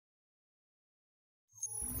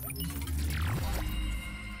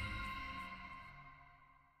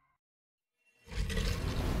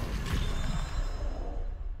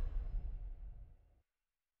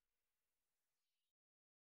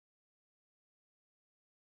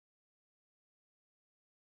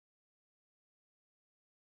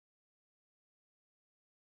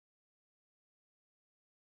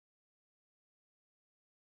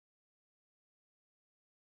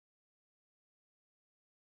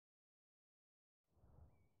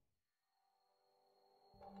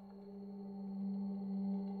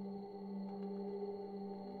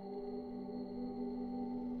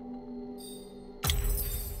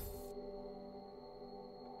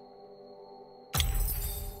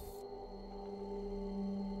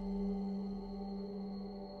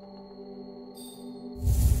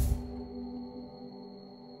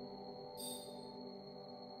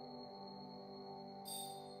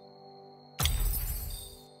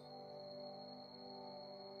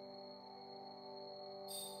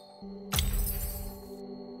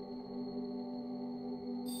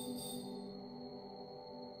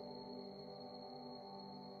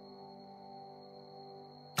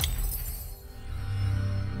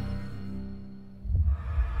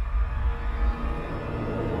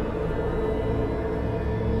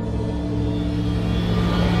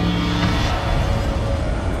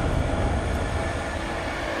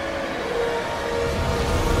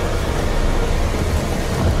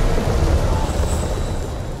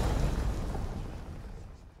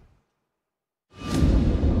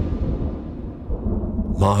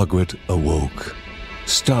Margaret awoke,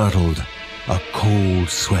 startled, a cold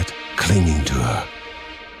sweat clinging to her.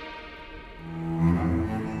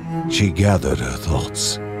 She gathered her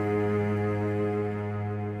thoughts.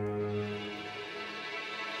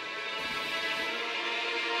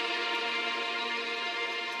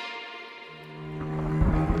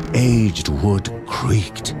 Aged wood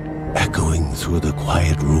creaked, echoing through the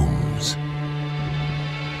quiet rooms.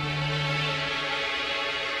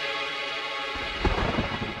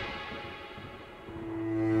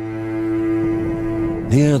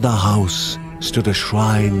 Near the house stood a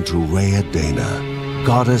shrine to Rhea Dana,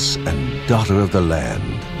 goddess and daughter of the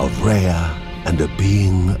land, of Rhea and a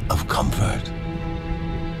being of comfort.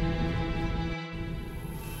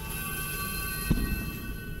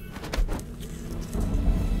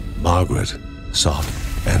 Margaret sought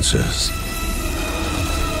answers.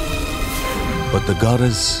 But the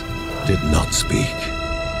goddess did not speak.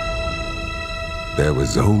 There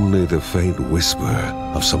was only the faint whisper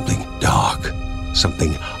of something dark,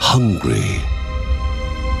 something hungry.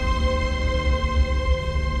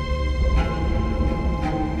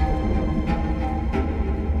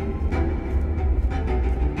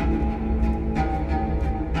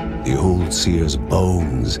 The old seer's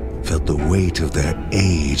bones felt the weight of their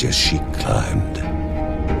age as she climbed.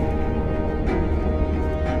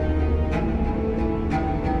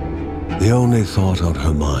 The only thought on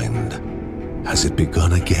her mind, has it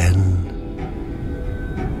begun again?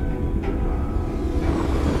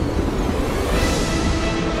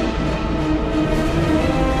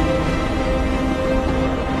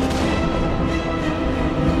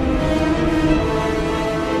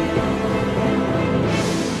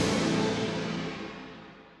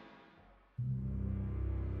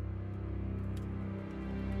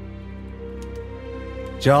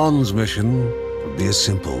 John's mission would be a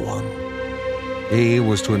simple one. He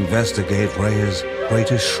was to investigate Rhea's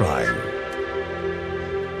greatest shrine.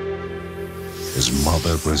 His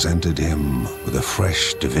mother presented him with a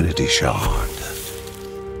fresh divinity shard.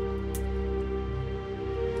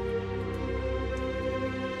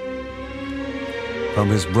 From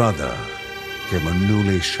his brother came a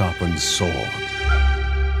newly sharpened sword.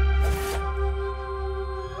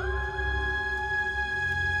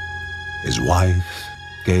 His wife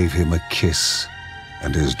gave him a kiss,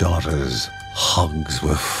 and his daughter's hugs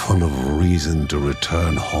were full of reason to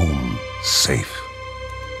return home safe.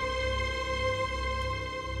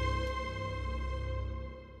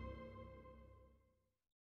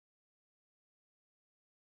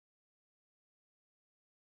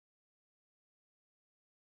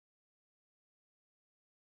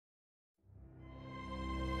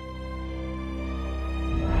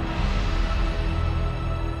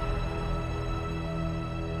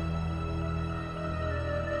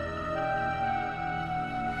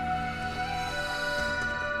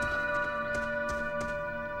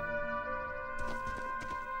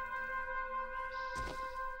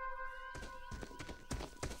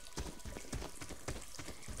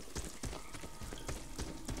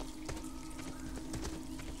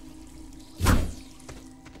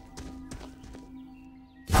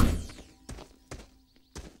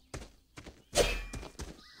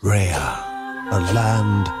 Rhea, a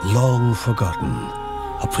land long forgotten,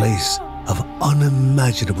 a place of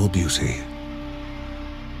unimaginable beauty.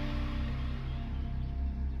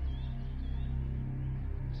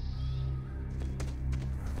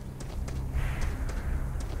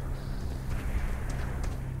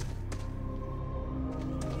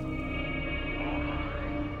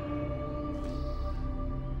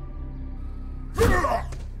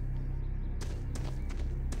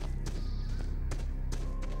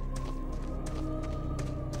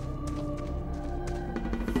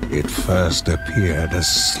 It first appeared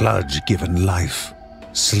as sludge given life,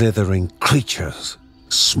 slithering creatures,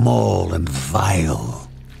 small and vile.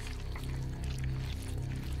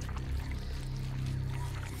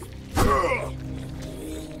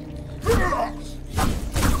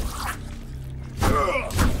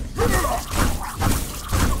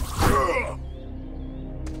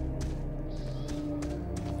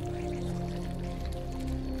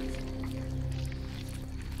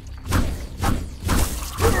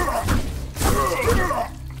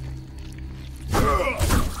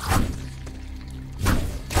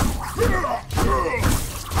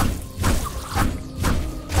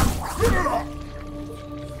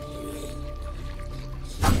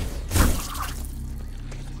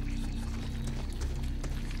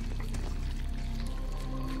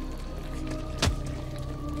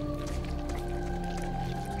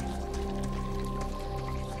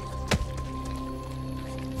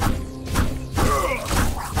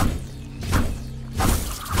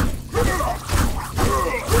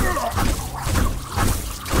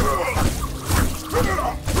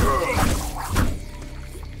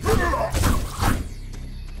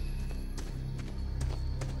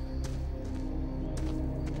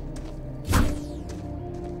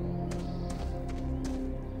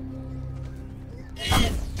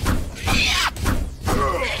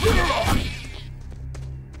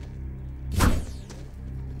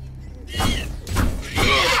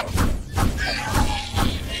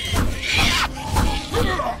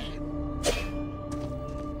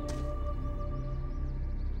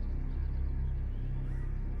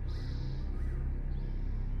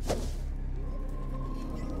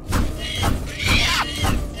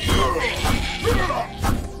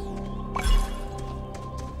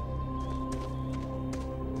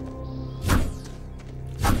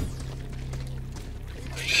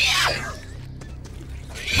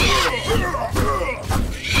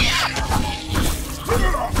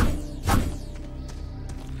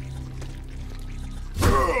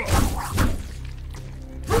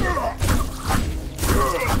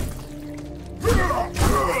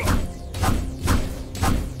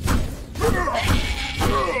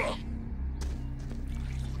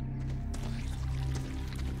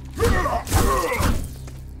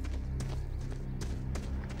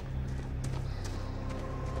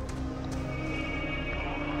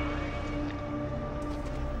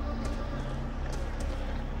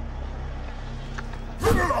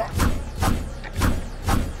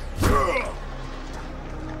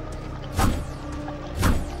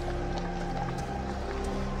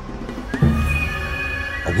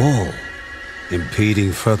 wall,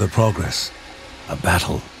 impeding further progress. A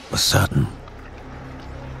battle was certain.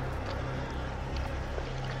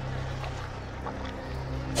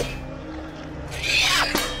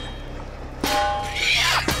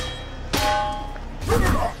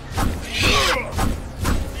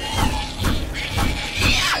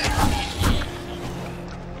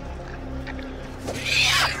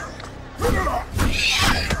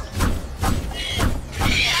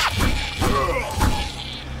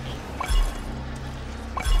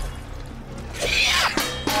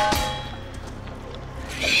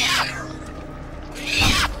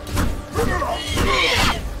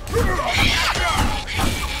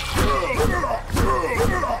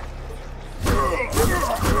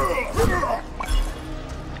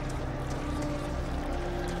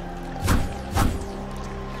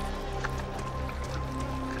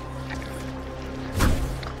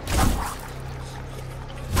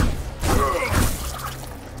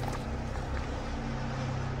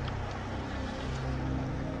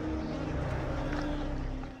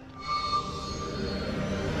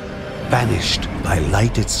 Banished by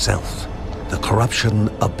light itself, the corruption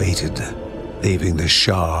abated, leaving the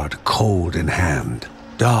shard cold in hand,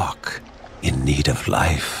 dark, in need of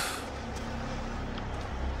life.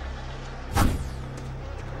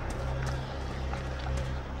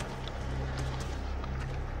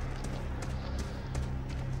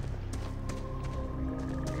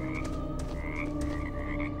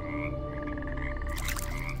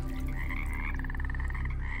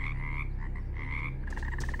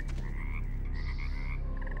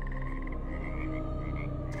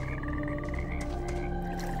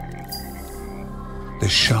 The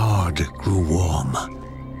shard grew warm,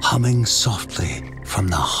 humming softly from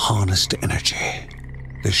the harnessed energy.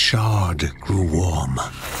 The shard grew warm,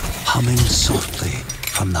 humming softly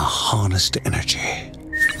from the harnessed energy.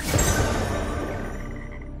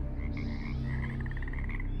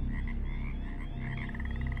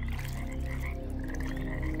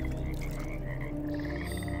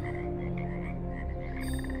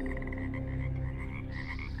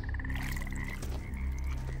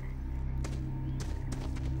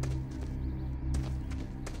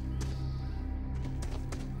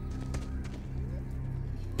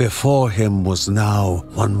 Before him was now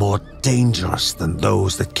one more dangerous than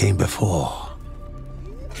those that came before.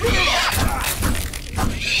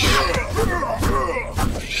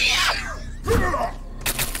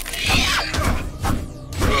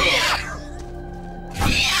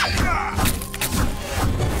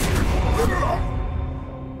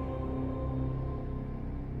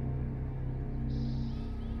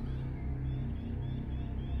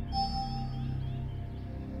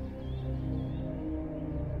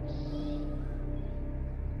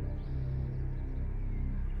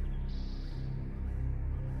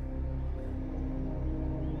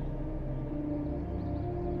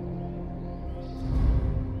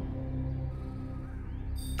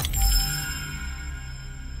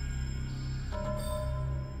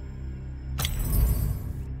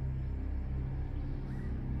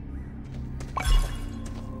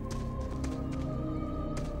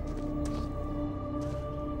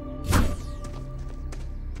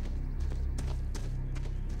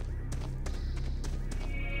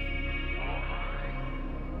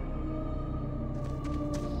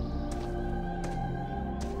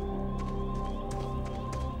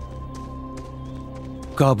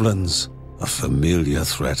 Goblins, a familiar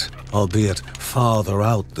threat, albeit farther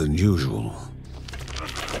out than usual.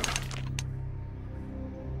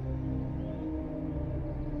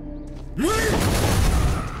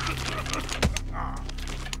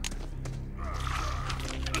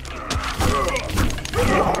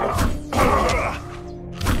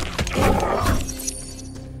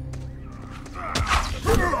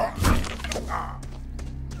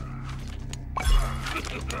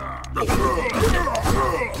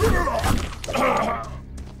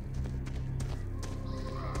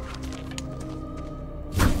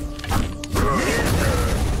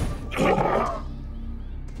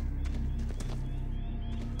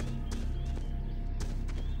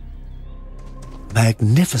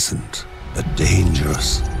 Magnificent, but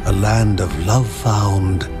dangerous, a land of love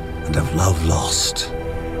found and of love lost.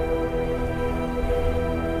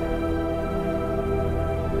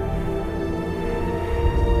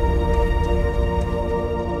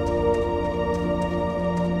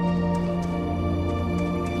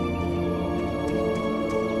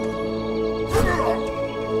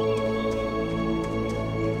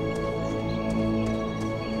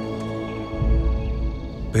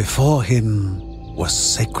 Before him was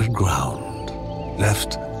sacred ground,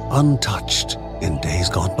 left untouched in days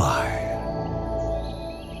gone by.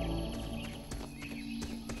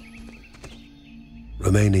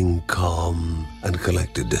 Remaining calm and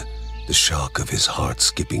collected, the shock of his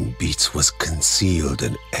heart-skipping beats was concealed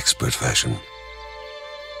in expert fashion.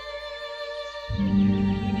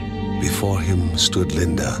 Before him stood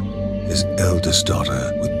Linda, his eldest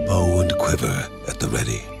daughter, with bow and quiver at the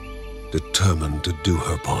ready, determined to do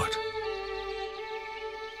her part.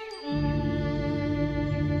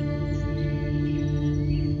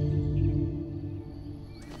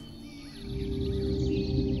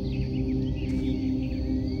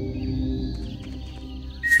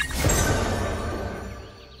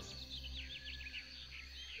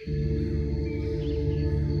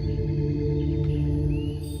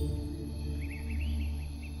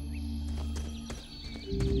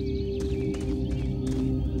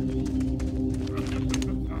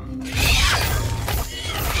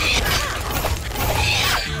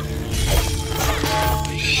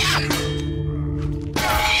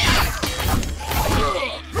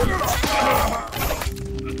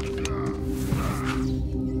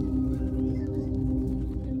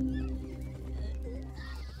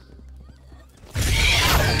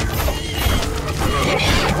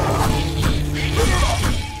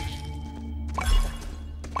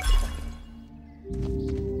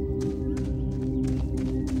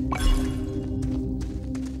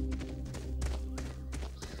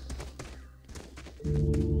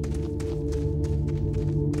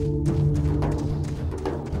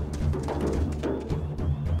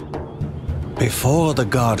 Before the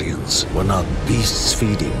Guardians were not beasts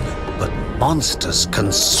feeding, but monsters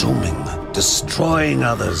consuming, destroying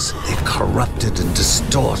others. They corrupted and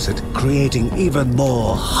distorted, creating even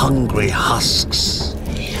more hungry husks.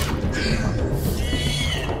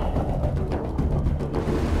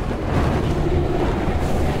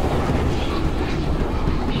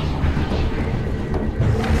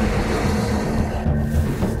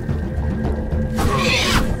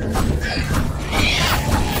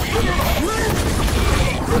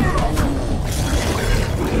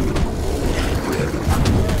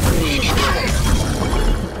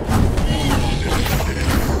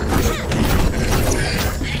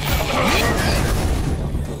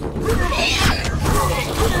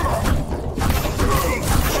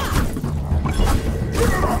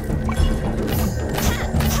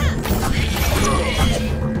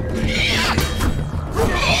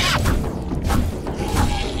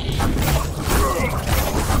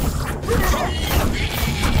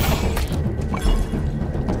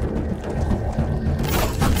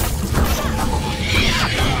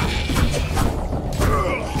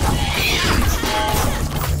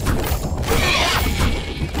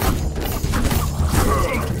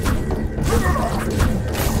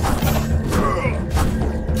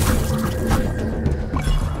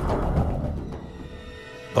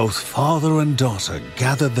 Both father and daughter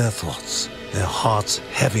gathered their thoughts, their hearts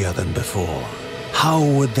heavier than before. How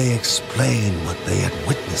would they explain what they had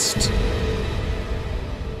witnessed?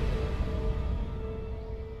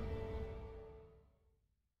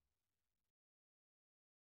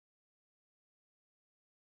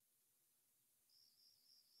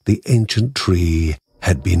 The ancient tree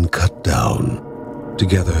had been cut down.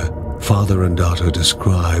 Together, father and daughter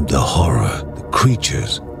described the horror, the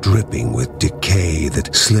creatures dripping with decay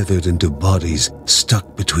that slithered into bodies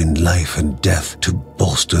stuck between life and death to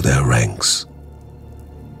bolster their ranks.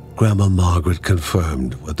 Grandma Margaret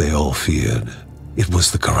confirmed what they all feared. It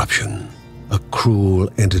was the corruption, a cruel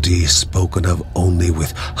entity spoken of only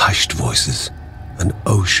with hushed voices, an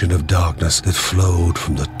ocean of darkness that flowed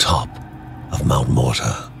from the top of Mount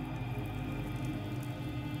Morta.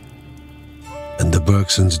 And the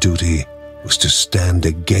Bergsons' duty was to stand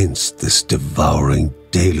against this devouring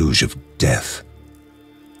deluge of death.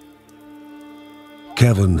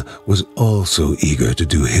 Kevin was also eager to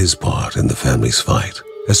do his part in the family's fight,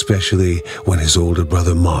 especially when his older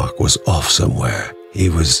brother Mark was off somewhere. He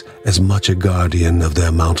was as much a guardian of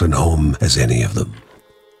their mountain home as any of them.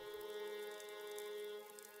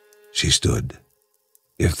 She stood.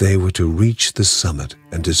 If they were to reach the summit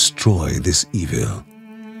and destroy this evil,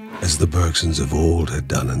 as the Bergsons of old had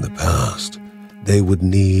done in the past, they would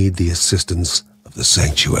need the assistance of the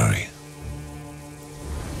sanctuary.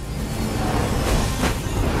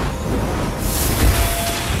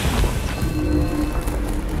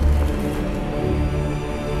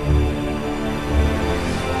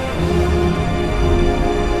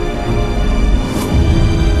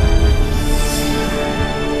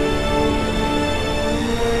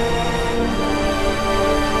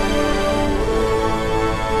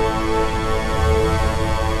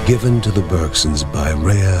 Given to the Bergsons by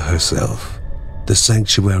Rhea herself, the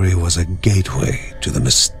sanctuary was a gateway to the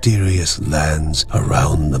mysterious lands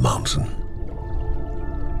around the mountain.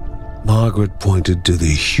 Margaret pointed to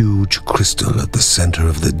the huge crystal at the center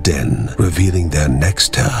of the den, revealing their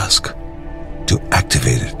next task: to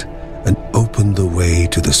activate it and open the way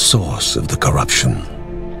to the source of the corruption.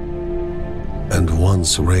 And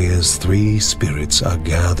once Rhea's 3 spirits are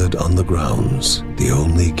gathered on the grounds, the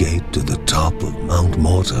only gate to the top of Mount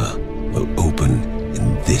Morta will open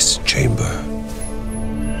in this chamber.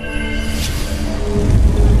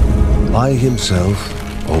 By himself,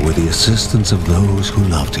 or with the assistance of those who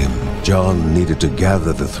loved him, John needed to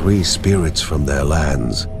gather the 3 spirits from their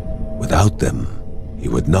lands. Without them, he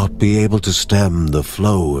would not be able to stem the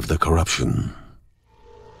flow of the corruption.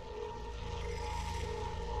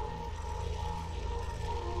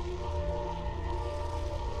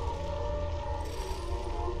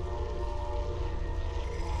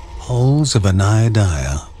 Halls of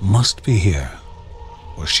Anaidia must be here,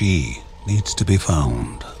 or she needs to be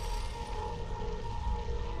found.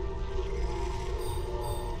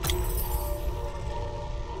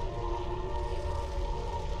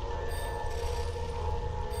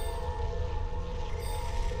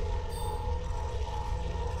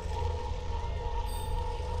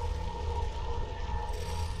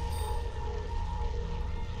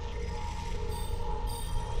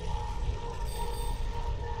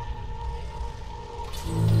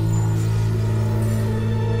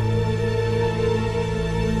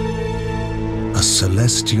 A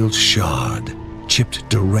celestial shard chipped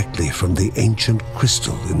directly from the ancient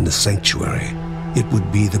crystal in the sanctuary. It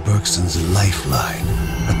would be the Bergsons' lifeline,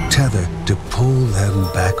 a tether to pull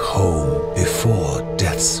them back home before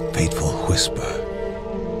death's fateful whisper.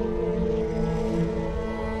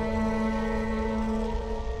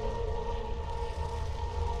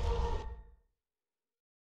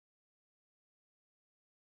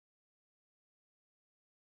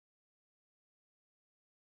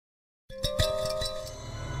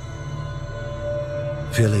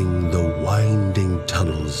 Filling the winding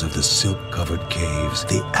tunnels of the silk-covered caves,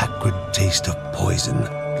 the acrid taste of poison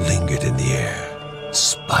lingered in the air.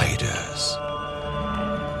 Spiders.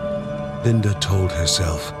 Linda told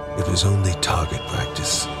herself it was only target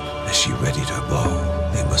practice. As she readied her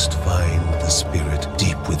bow, they must find the spirit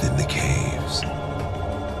deep within the caves.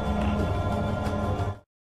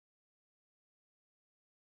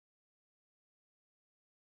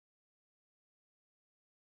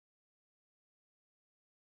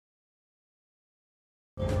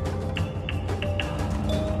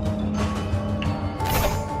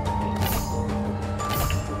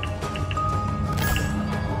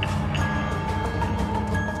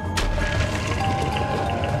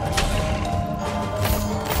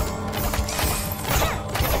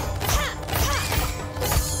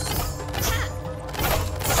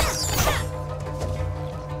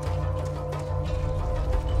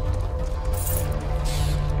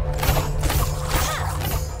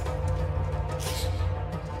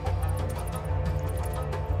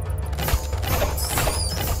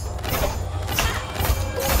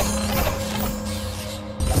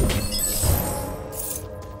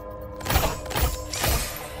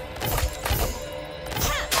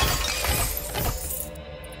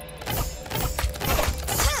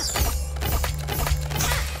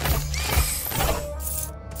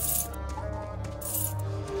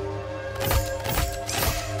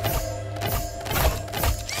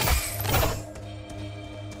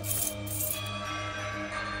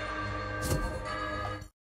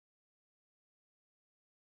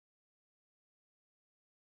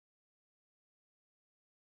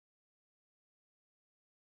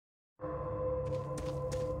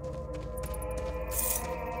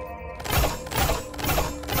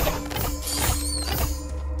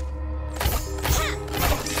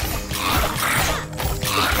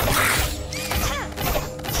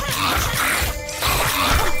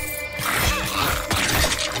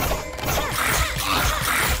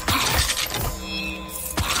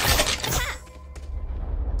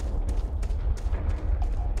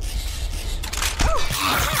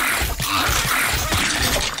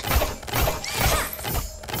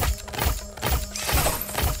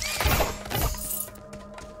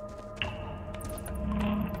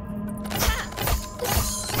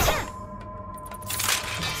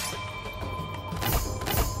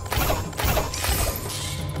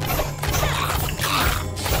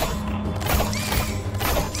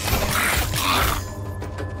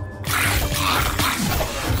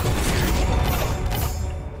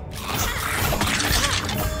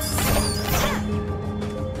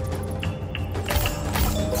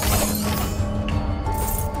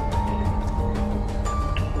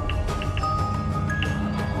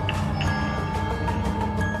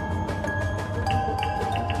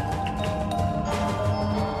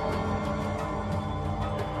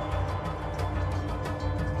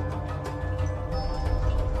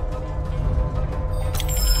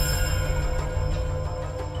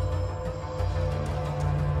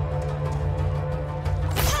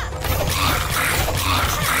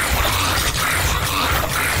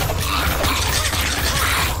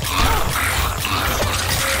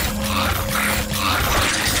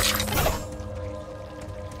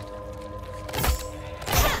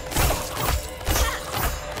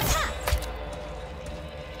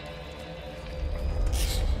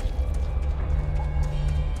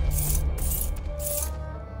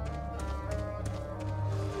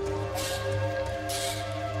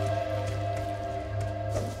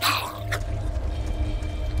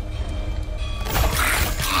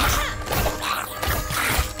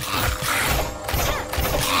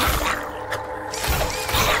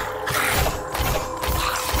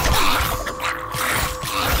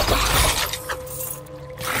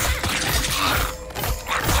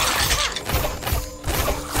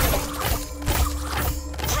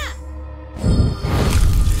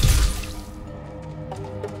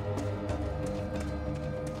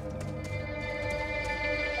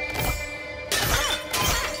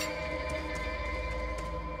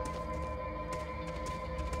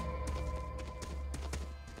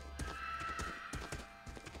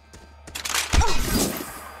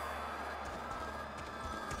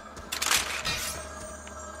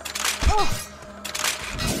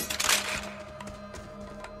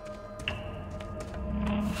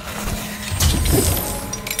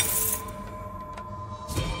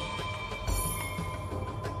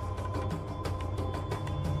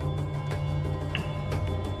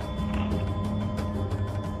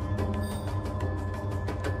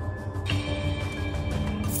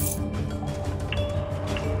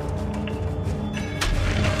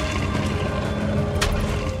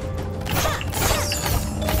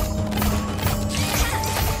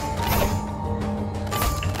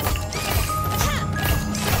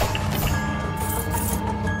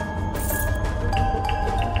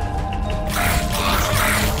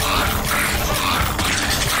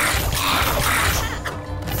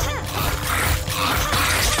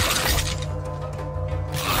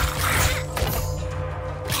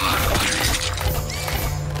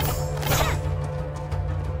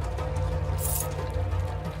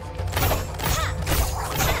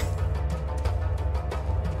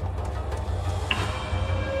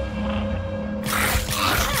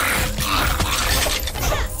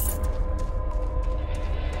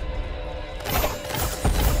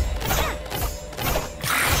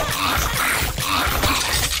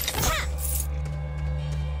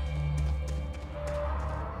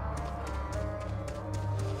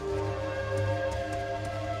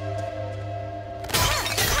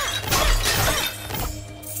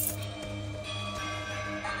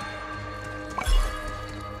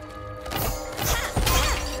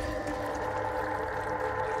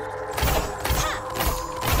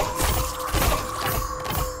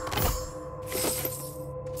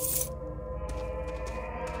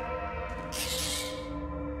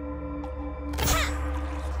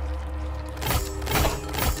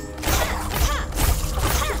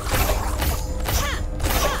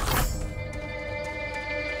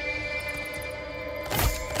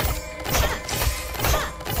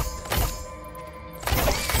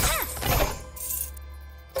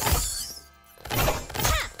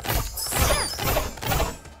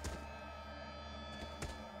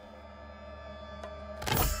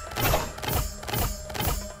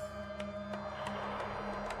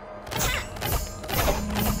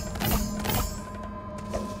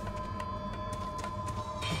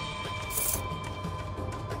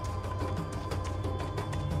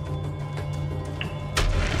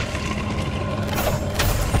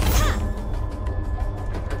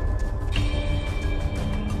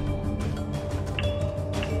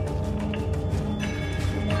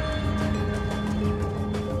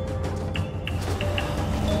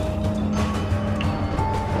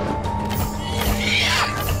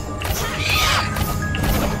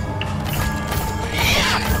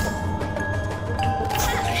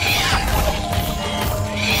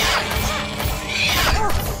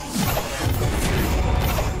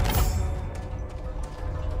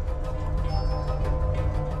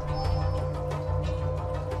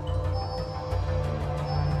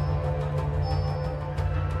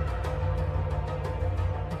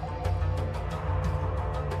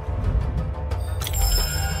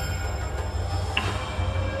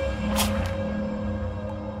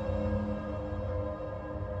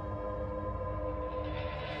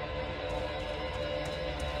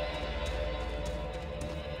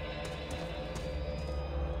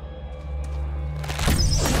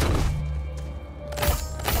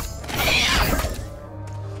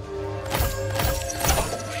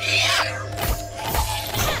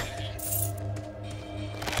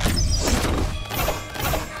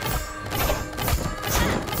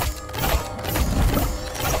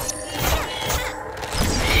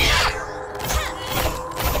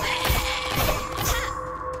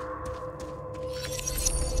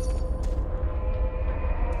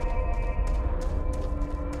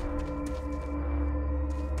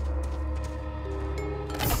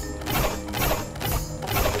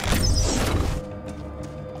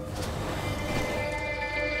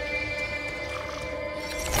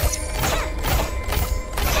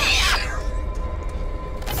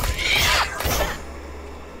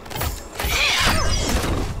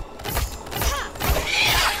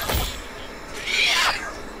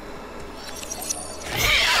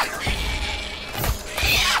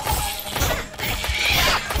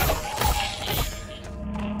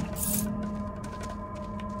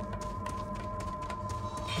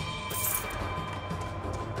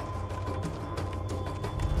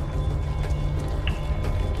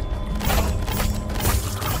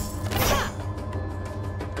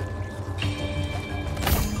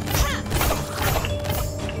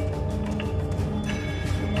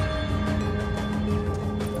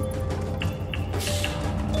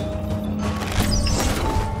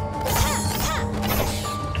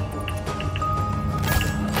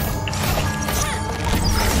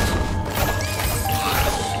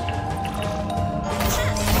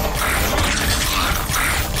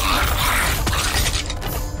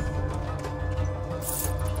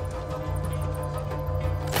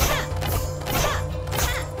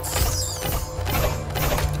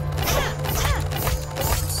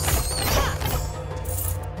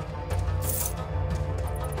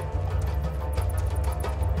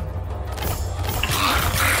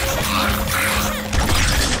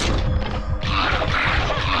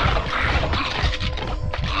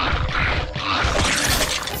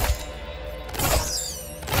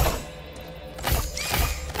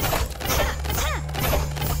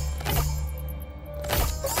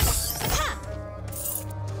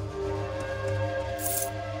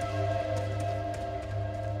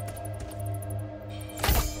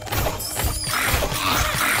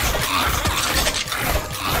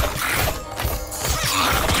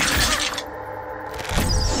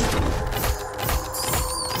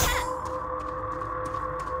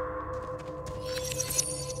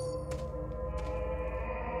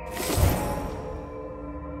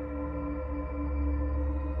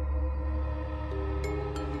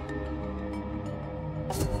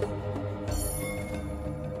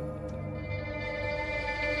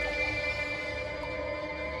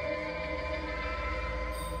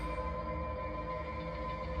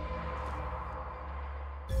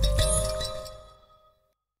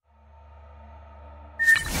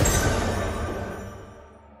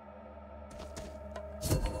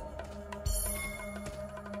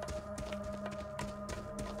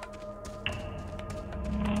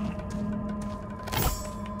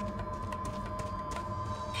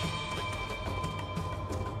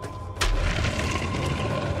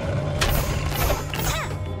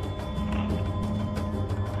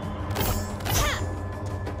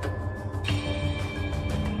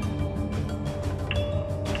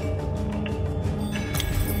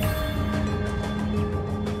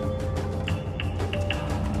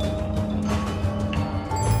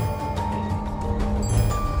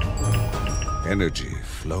 Energy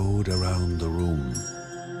flowed around the room.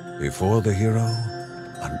 Before the hero,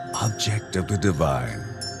 an object of the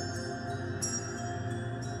divine.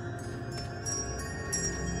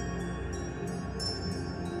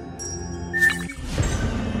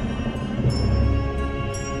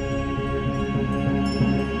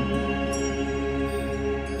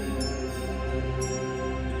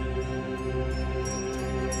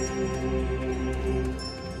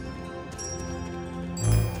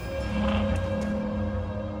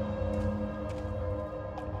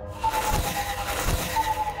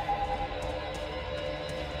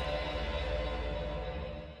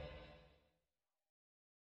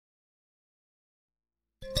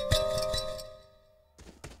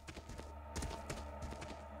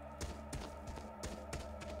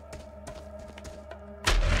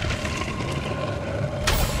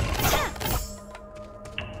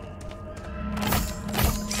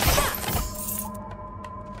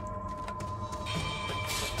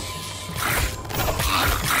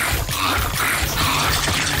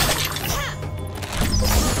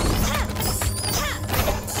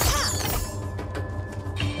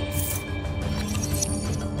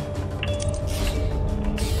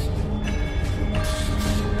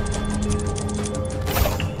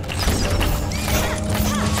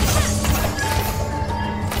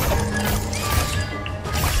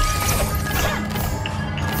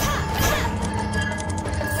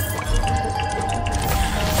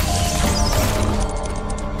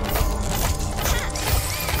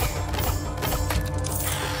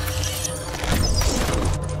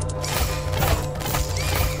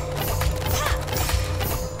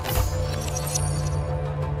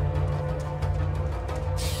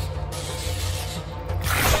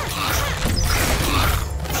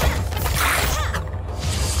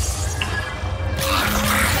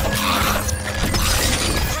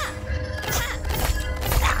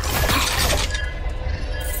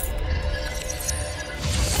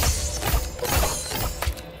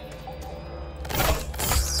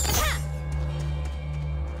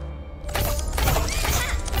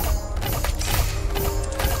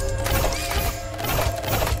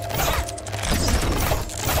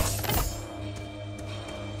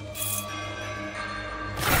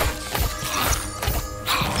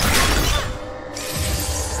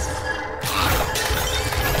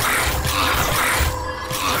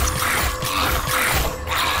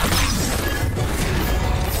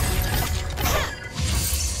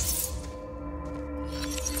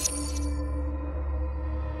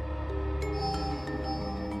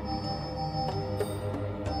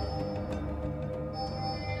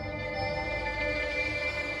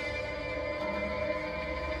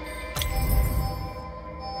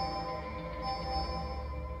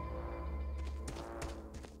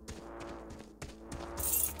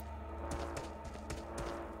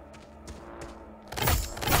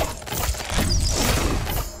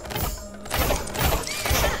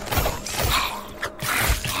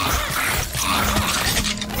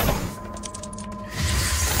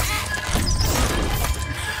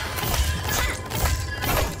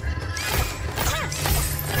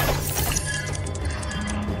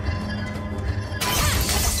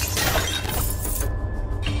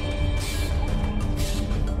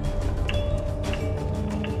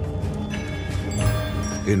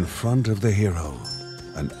 In front of the hero,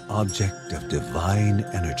 an object of divine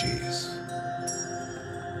energies.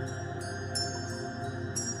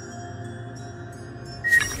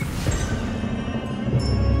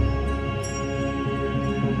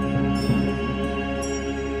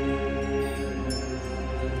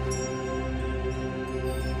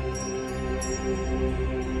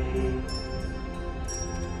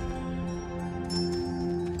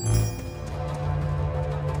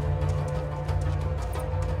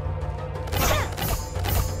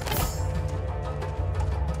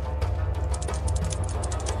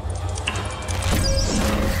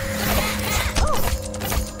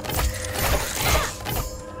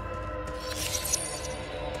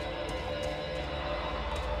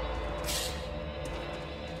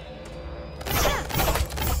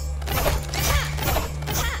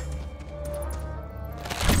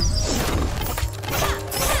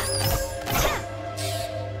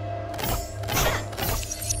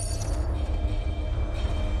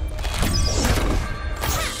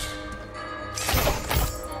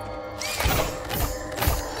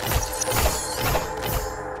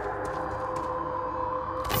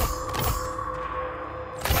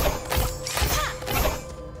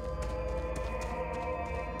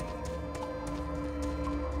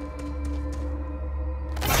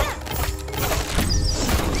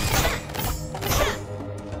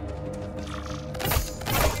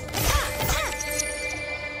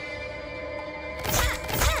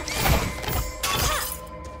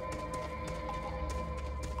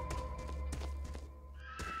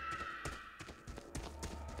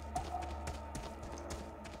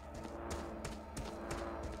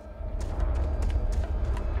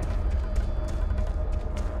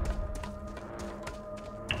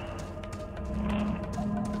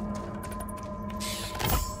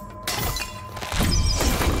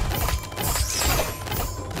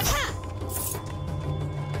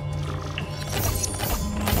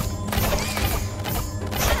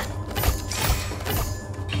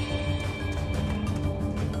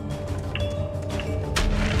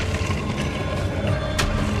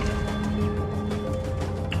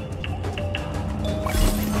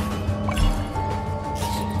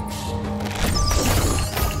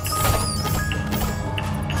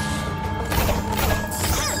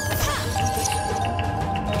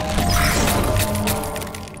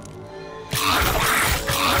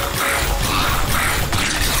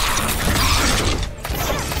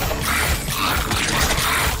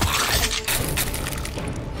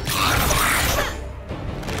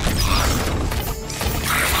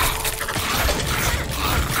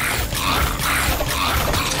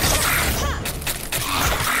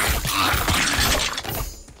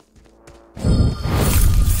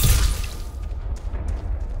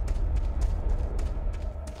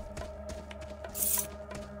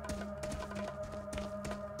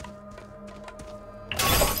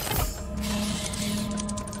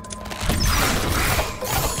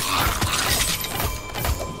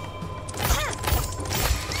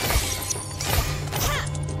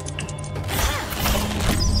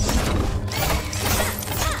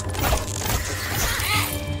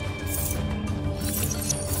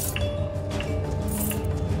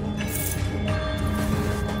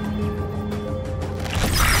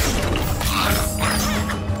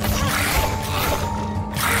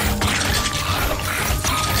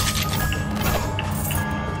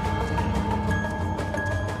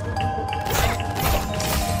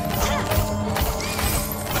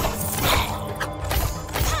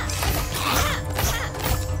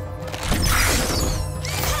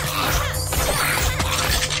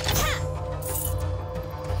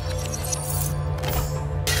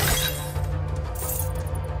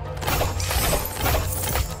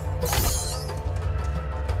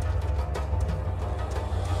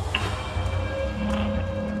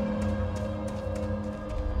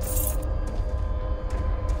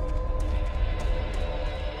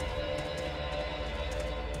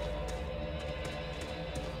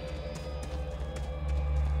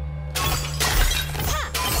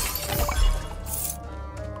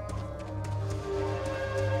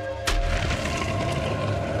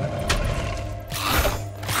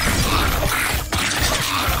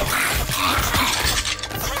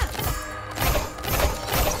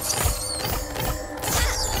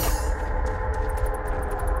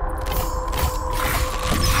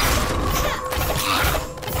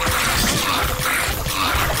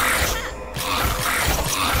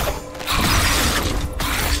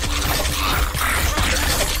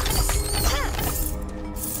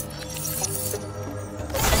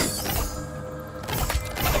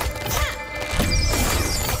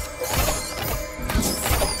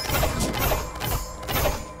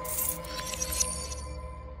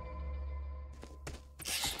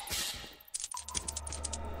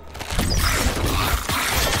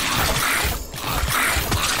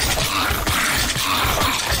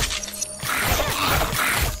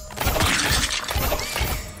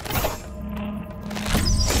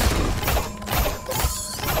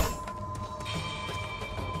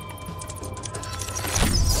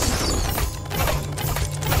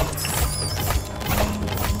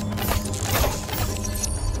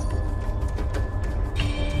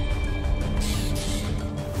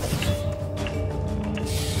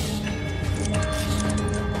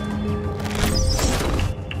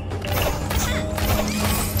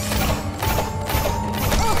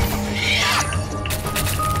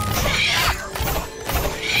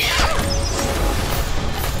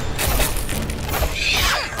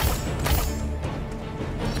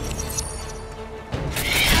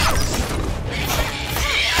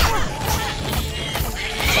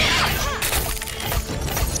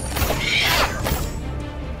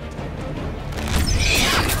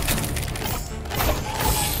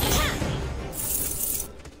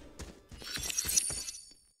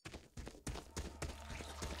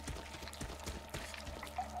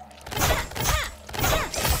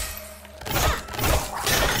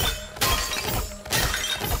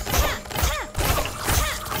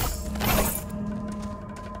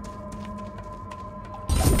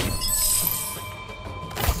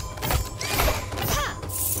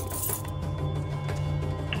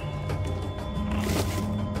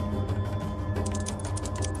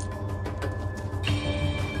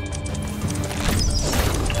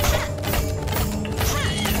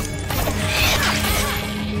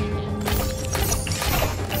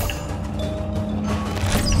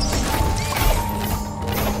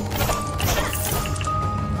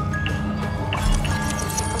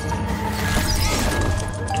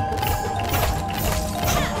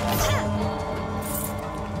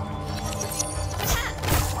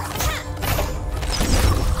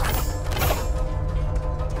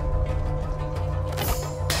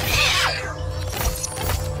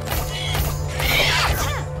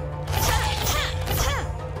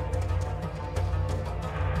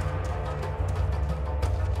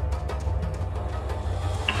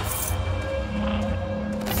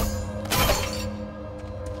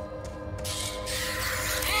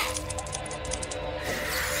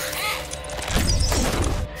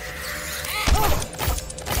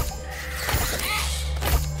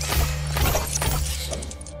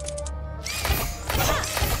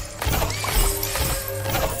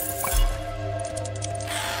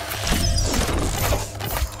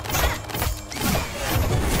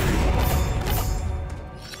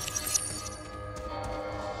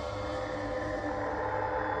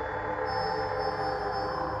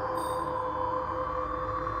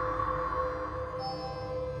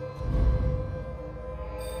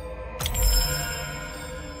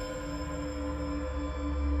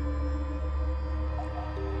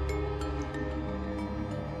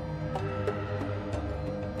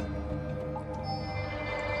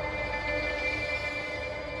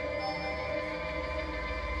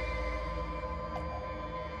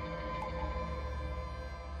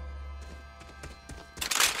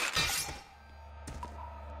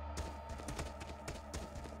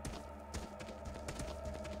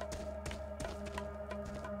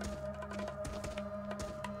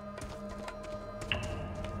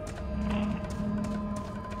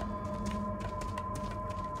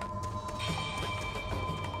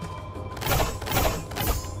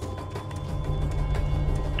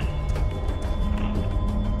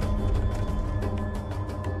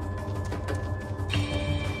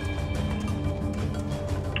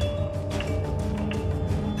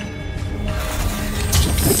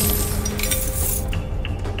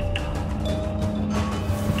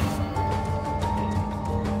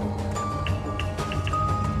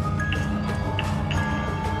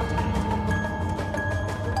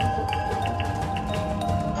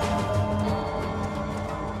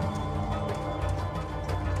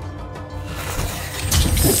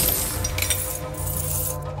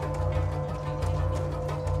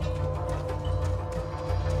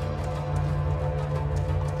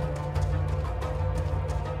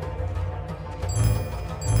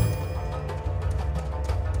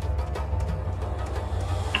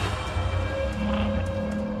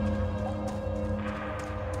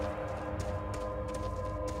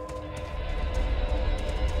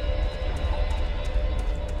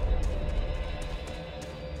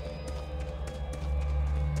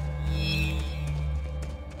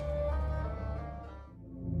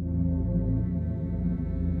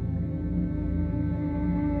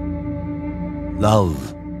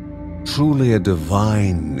 Love, truly a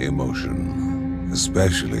divine emotion,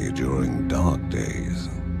 especially during dark days.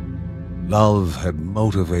 Love had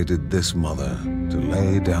motivated this mother to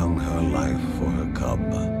lay down her life for her cub.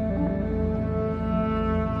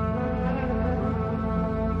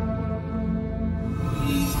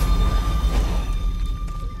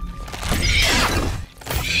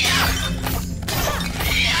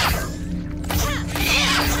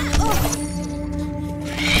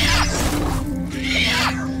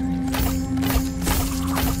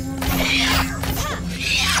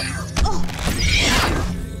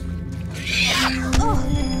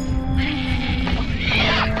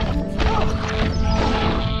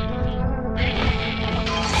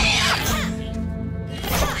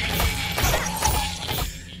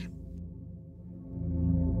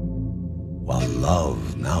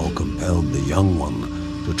 Love now compelled the young one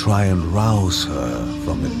to try and rouse her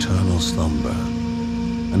from eternal slumber,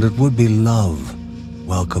 and it would be love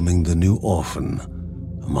welcoming the new orphan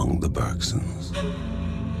among the Bergsons.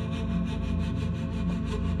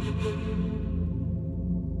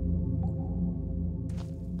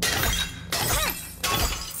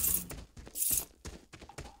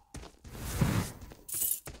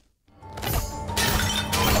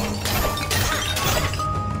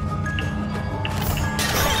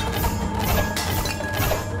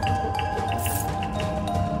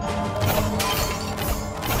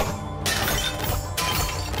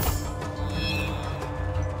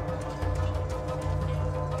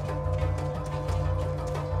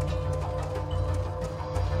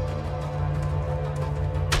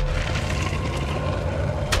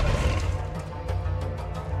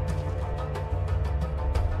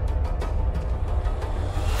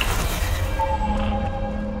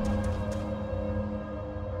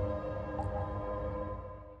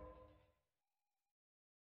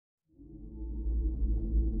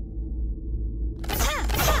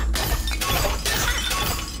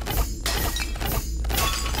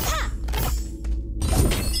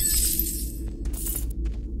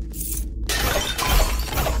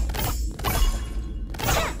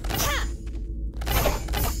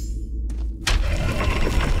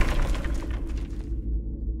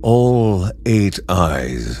 All 8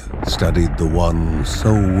 eyes studied the one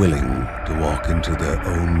so willing to walk into their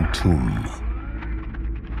own tomb.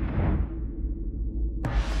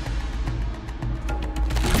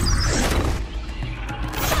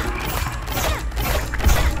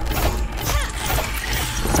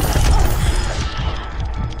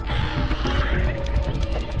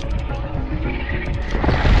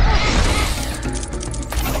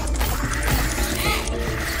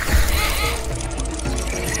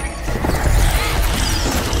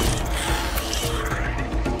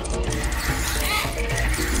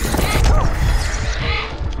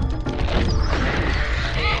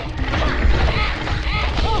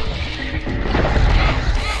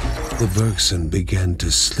 The Bergson began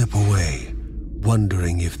to slip away,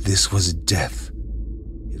 wondering if this was death.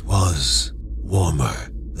 It was warmer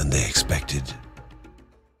than they expected.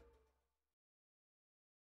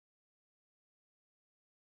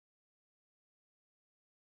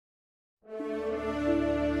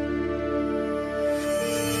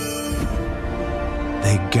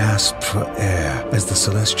 They gasped for air as the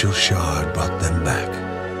celestial shard brought them back,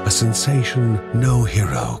 a sensation no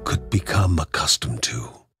hero could become accustomed to.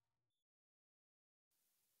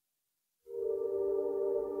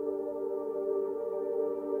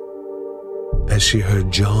 As she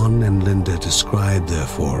heard John and Linda describe their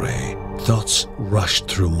foray, thoughts rushed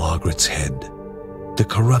through Margaret's head. The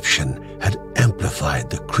corruption had amplified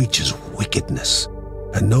the creature's wickedness,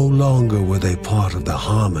 and no longer were they part of the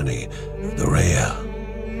harmony of the Rhea.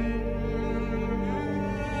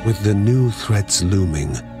 With the new threats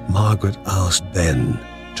looming, Margaret asked Ben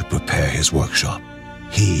to prepare his workshop.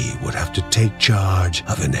 He would have to take charge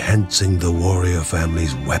of enhancing the warrior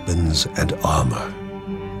family's weapons and armor.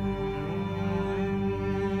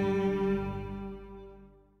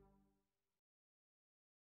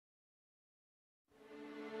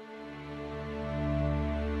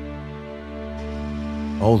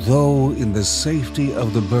 Although in the safety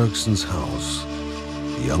of the Bergsons' house,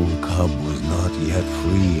 the young cub was not yet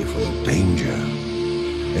free from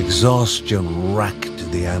danger. Exhaustion racked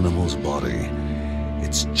the animal's body,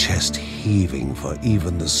 its chest heaving for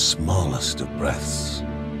even the smallest of breaths.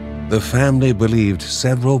 The family believed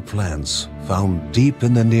several plants found deep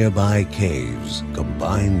in the nearby caves,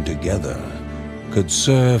 combined together, could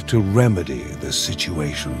serve to remedy the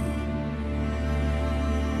situation.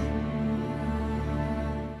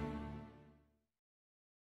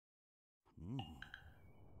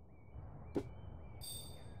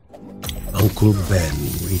 Uncle Ben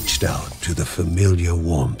reached out to the familiar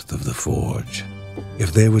warmth of the forge.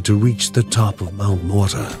 If they were to reach the top of Mount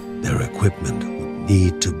Morta, their equipment would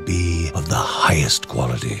need to be of the highest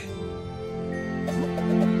quality.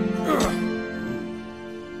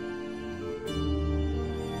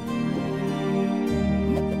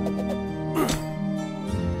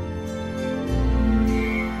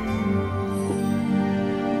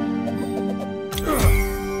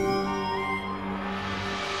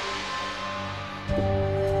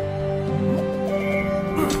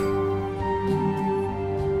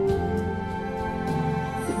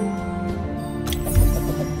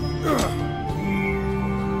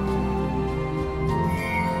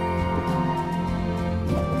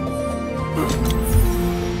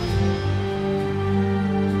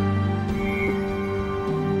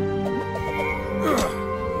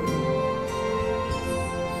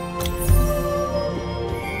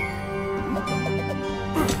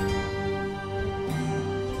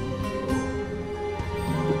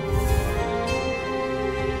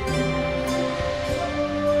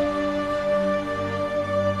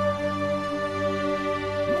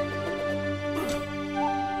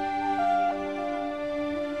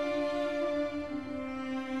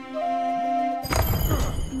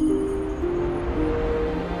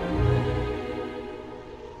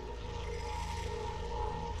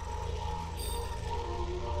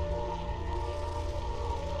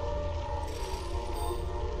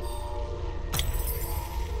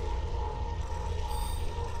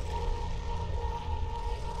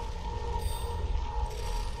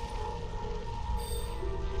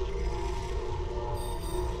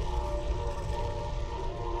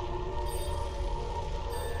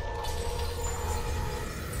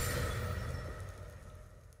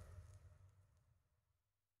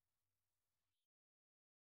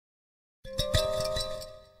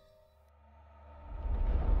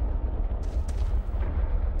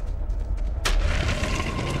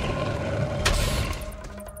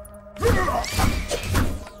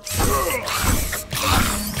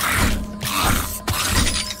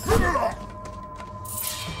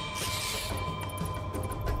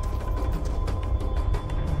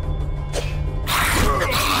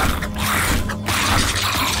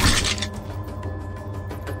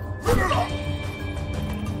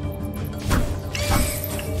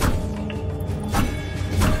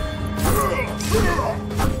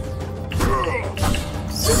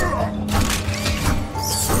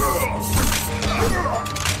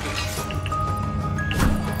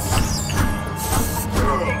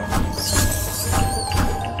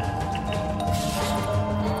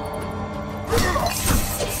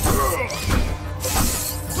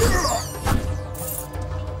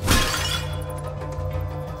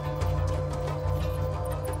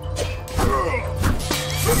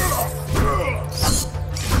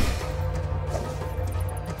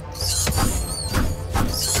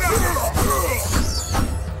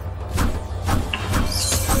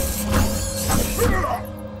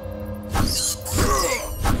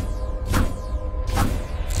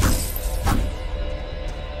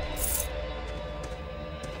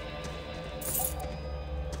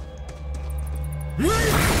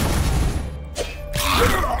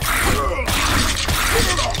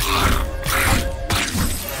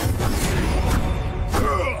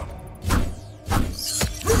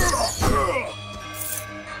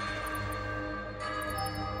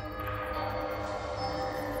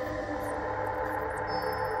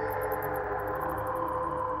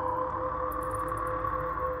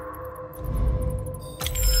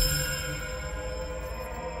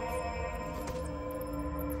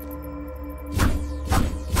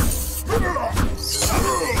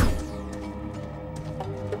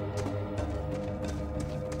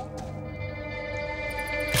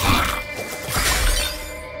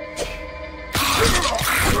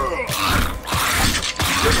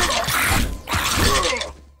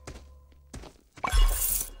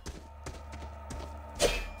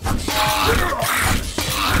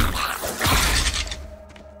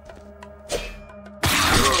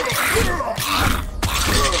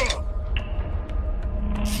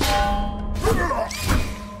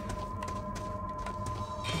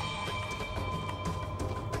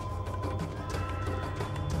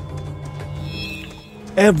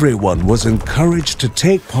 Everyone was encouraged to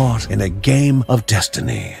take part in a game of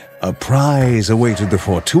destiny. A prize awaited the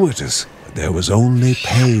fortuitous, but there was only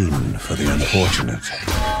pain for the unfortunate.